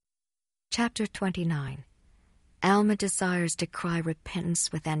Chapter 29. Alma desires to cry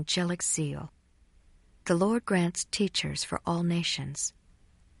repentance with angelic zeal. The Lord grants teachers for all nations.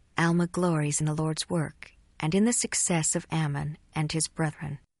 Alma glories in the Lord's work and in the success of Ammon and his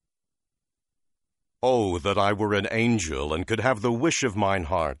brethren. Oh, that I were an angel, and could have the wish of mine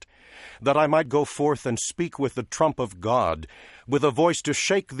heart, that I might go forth and speak with the trump of God, with a voice to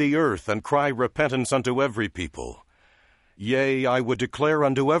shake the earth, and cry repentance unto every people. Yea, I would declare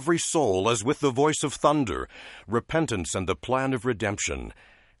unto every soul, as with the voice of thunder, repentance and the plan of redemption,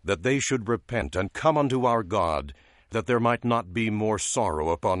 that they should repent and come unto our God, that there might not be more sorrow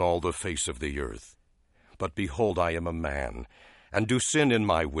upon all the face of the earth. But behold, I am a man, and do sin in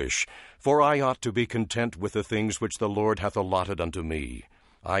my wish, for I ought to be content with the things which the Lord hath allotted unto me.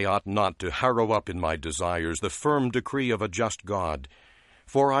 I ought not to harrow up in my desires the firm decree of a just God.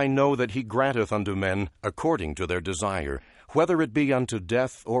 For I know that he granteth unto men according to their desire, whether it be unto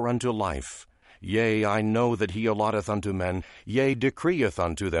death or unto life. Yea, I know that he allotteth unto men, yea, decreeth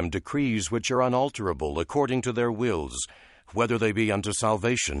unto them decrees which are unalterable according to their wills, whether they be unto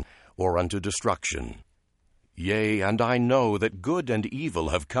salvation or unto destruction. Yea, and I know that good and evil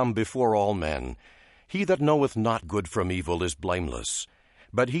have come before all men. He that knoweth not good from evil is blameless.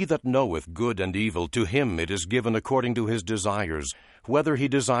 But he that knoweth good and evil, to him it is given according to his desires, whether he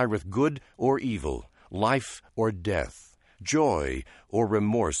desireth good or evil, life or death, joy or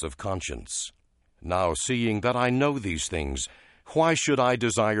remorse of conscience. Now, seeing that I know these things, why should I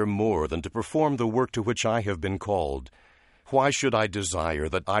desire more than to perform the work to which I have been called? Why should I desire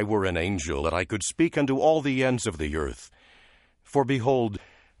that I were an angel, that I could speak unto all the ends of the earth? For behold,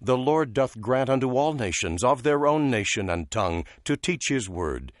 the Lord doth grant unto all nations of their own nation and tongue to teach his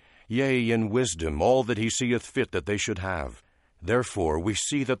word, yea, in wisdom all that he seeth fit that they should have. Therefore we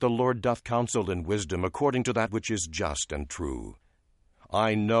see that the Lord doth counsel in wisdom according to that which is just and true.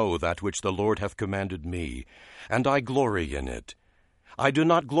 I know that which the Lord hath commanded me, and I glory in it. I do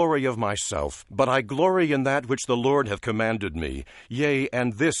not glory of myself, but I glory in that which the Lord hath commanded me. Yea,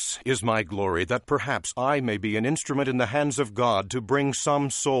 and this is my glory, that perhaps I may be an instrument in the hands of God to bring some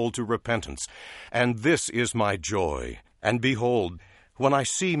soul to repentance. And this is my joy. And behold, when I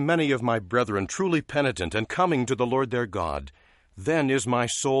see many of my brethren truly penitent and coming to the Lord their God, then is my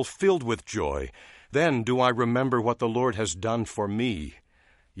soul filled with joy. Then do I remember what the Lord has done for me.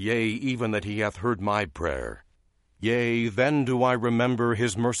 Yea, even that he hath heard my prayer. Yea, then do I remember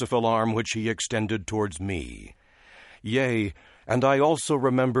his merciful arm which he extended towards me. Yea, and I also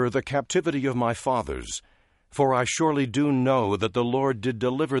remember the captivity of my fathers. For I surely do know that the Lord did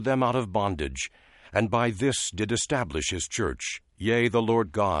deliver them out of bondage, and by this did establish his church. Yea, the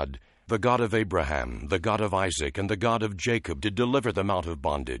Lord God, the God of Abraham, the God of Isaac, and the God of Jacob, did deliver them out of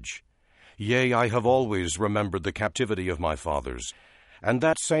bondage. Yea, I have always remembered the captivity of my fathers. And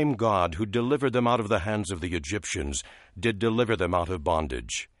that same God who delivered them out of the hands of the Egyptians did deliver them out of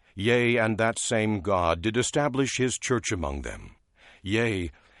bondage. Yea, and that same God did establish his church among them.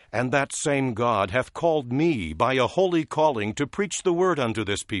 Yea, and that same God hath called me by a holy calling to preach the word unto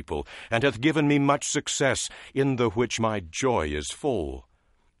this people, and hath given me much success, in the which my joy is full.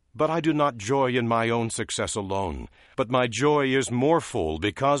 But I do not joy in my own success alone, but my joy is more full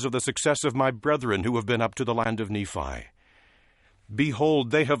because of the success of my brethren who have been up to the land of Nephi.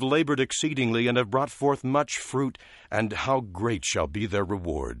 Behold, they have labored exceedingly, and have brought forth much fruit, and how great shall be their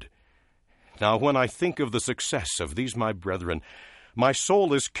reward. Now when I think of the success of these my brethren, my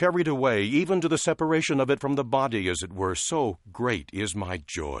soul is carried away, even to the separation of it from the body, as it were, so great is my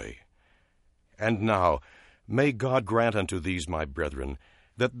joy. And now may God grant unto these my brethren,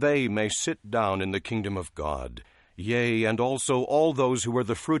 that they may sit down in the kingdom of God, yea, and also all those who are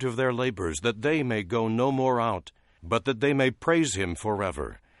the fruit of their labors, that they may go no more out, but that they may praise him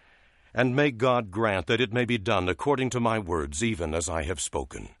forever. And may God grant that it may be done according to my words, even as I have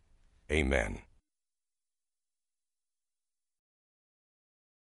spoken. Amen.